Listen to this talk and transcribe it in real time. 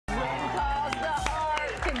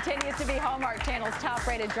continues to be Hallmark Channel's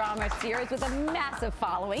top-rated drama series with a massive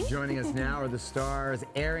following. Joining us now are the stars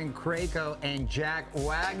Erin Krakow and Jack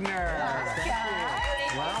Wagner.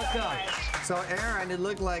 Welcome. So, Erin, it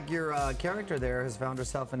looked like your character there has found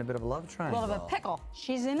herself in a bit of a love triangle. Well, of a pickle.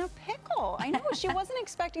 She's in a pickle. I know, she wasn't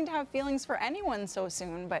expecting to have feelings for anyone so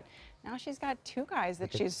soon, but now she's got two guys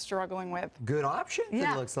that she's struggling with. Good options,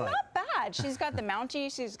 it looks like. Not bad. She's got the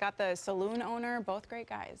Mountie, she's got the saloon owner, both great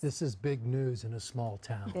guys. This is big news in a small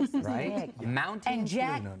town. This is Right? big. Mountain And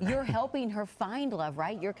Jack, saloon owner. you're helping her find love,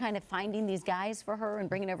 right? You're kind of finding these guys for her and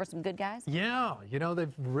bringing over some good guys? Yeah, you know,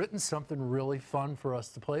 they've written something really fun for us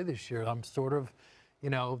to play this year. I'm sort of, you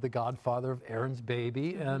know, the godfather of Erin's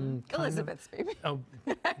baby and kind Elizabeth's baby. Oh,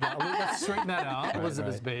 yeah, let's straighten that out.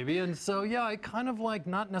 Elizabeth's right. baby. And so, yeah, I kind of like,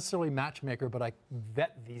 not necessarily matchmaker, but I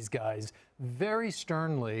vet these guys very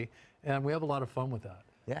sternly, and we have a lot of fun with that.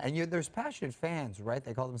 Yeah, and there's passionate fans, right?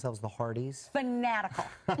 They call themselves the Hardys. Fanatical.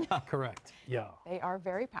 Correct, yeah. They are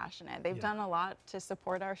very passionate. They've done a lot to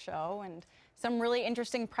support our show and some really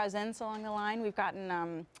interesting presents along the line. We've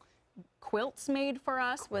gotten quilts made for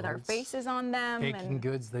us with our faces on them. Baking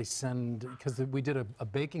goods they send, because we did a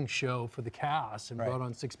baking show for the cast and brought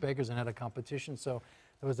on 6 bakers and had a competition. So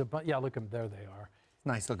there was a bunch. Yeah, look, there they are.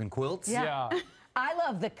 Nice looking quilts. Yeah. I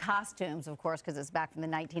love the costumes, of course, because it's back from the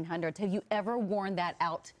 1900s. Have you ever worn that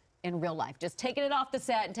out in real life? Just taking it off the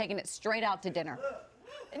set and taking it straight out to dinner?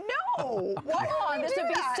 No! Come on, this would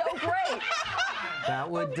be so great. That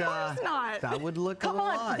would not. that would look Come a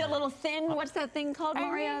little on, odd. the little thin, what's that thing called,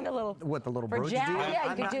 Mario? The little, What, the little for brooch Jack? deal? Yeah,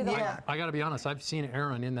 you could do the little. I got to be honest, I've seen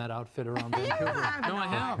Erin in that outfit around Vancouver. No, I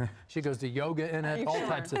have. She goes to yoga in it, all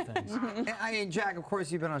types of things. I mean, Jack, of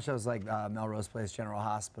course, you've been on shows like Melrose Place, General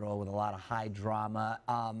Hospital with a lot of high drama.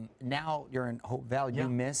 Now you're in Hope Valley. Do you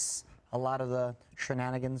miss a lot of the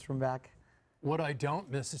shenanigans from back? What I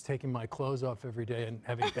don't miss is taking my clothes off every day and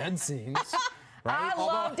having bed scenes. I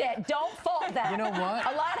loved it. Don't fault that. You know what?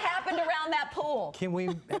 A lot happened around that pool. Can we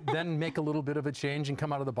then make a little bit of a change and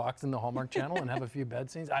come out of the box in the Hallmark Channel and have a few bed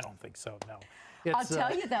scenes? I don't think so, no. I'll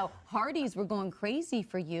tell you, though, Hardys were going crazy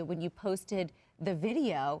for you when you posted the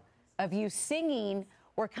video of you singing.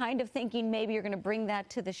 We're kind of thinking maybe you're going to bring that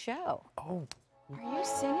to the show. Oh. Are you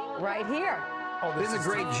singing? Right here. Oh, This is a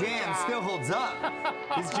great jam. Still holds up.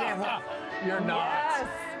 This jam. You're not.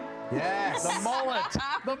 Yes. The mullet.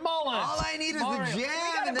 The mullet. All I need is the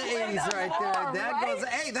jam in the 80s right there. That goes.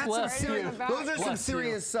 Hey, that's some serious. Those are some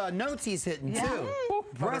serious notes he's hitting too. I don't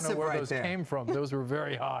Impressive know where right those there. came from. Those were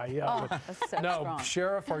very high. Yeah. That's so No, strong.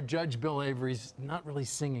 Sheriff, our Judge Bill Avery's not really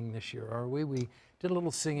singing this year, are we? We did a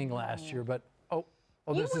little singing last year, but oh,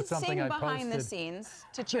 You this would is something sing I behind posted. the scenes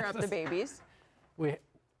to cheer up the babies. We,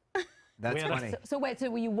 That's We had a- funny. So wait,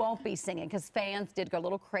 so you won't be singing because fans did go a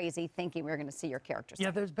little crazy thinking we were going to see your character sing.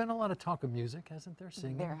 yeah, there's been a lot of talk of music, hasn't there?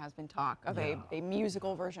 Singing. There has been talk of a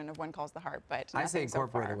musical version of When Calls the Heart, but I say nothing so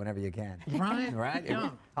incorporate far. it whenever you can. Right. Right?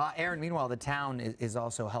 Yeah. Erin, meanwhile, the town is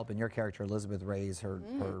also helping your character, Elizabeth, raise her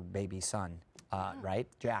baby son, right?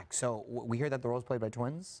 Jack. So we hear that the role is played by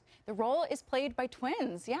twins? The role is played by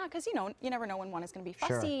twins, yeah, because you never know when one is going to be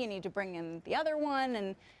fussy. Sure. You need to bring in the other one,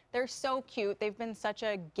 and they're so cute. They've been such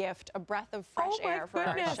a gift, a breath of fresh air for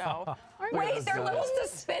our show. Wait, they're little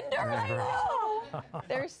suspender. I know.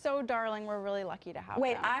 They're so darling. We're really lucky to have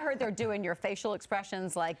Wait, them. I heard they're doing your facial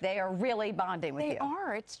expressions like they are really bonding with They you.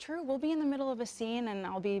 are. It's true. We'll be in the middle of a scene, and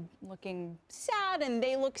I'll be looking sad, and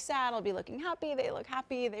they look sad. I'll be looking happy. They look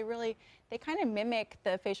happy. They kind of mimic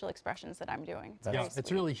the facial expressions that I'm doing. It's very Yeah, it's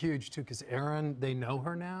sweet. really huge too, because Erin, they know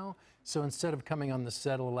her now. So instead of coming on the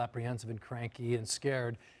set a little apprehensive and cranky and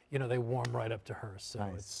scared, you know, they warm right up to her.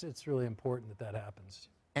 So it's really important that happens.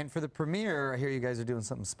 And for the premiere, I hear you guys are doing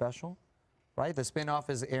something special, right? The spinoff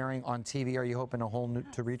is airing on TV. Are you hoping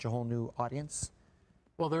to reach a whole new audience?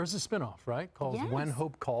 Well, there's a spinoff, right, called Yes. When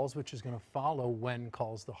Hope Calls, which is going to follow When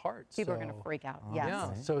Calls the Heart. People are going to freak out. Yes.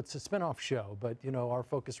 Yeah, so it's a spinoff show, but you know, our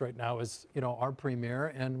focus right now is, you know, our premiere,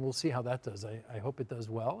 and we'll see how that does. I hope it does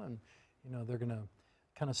well, and you know, they're going to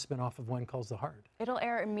kind of spin off of When Calls the Heart. It'll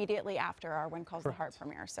air immediately after our When Calls the Heart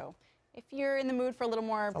premiere. So if you're in the mood for a little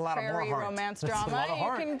more prairie heart. romance That's a drama, lot of you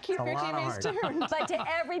heart. can keep It's a your lot of TVs heart. tuned. But to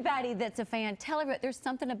everybody that's a fan, tell everybody there's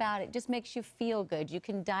something about it. Just makes you feel good. You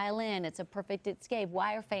can dial in. It's a perfect escape.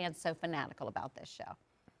 Why are fans so fanatical about this show?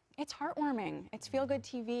 It's heartwarming. It's feel-good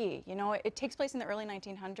TV. You know, it takes place in the early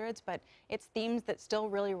 1900s, but it's themes that still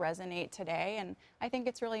really resonate today. And I think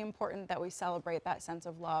it's really important that we celebrate that sense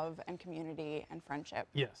of love and community and friendship.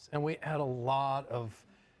 Yes, and we had a lot of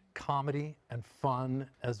comedy and fun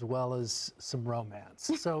as well as some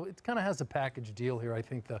romance. So it kind of has a package deal here. I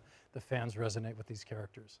think the fans resonate with these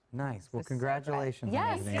characters. Nice. Well, congratulations. Yes,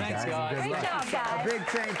 on everything, thanks, guys. Good Great luck. job, guys. A big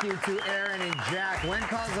thank you to Erin and Jack. When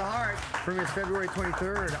Calls the Heart premieres February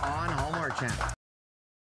 23rd on Hallmark Channel.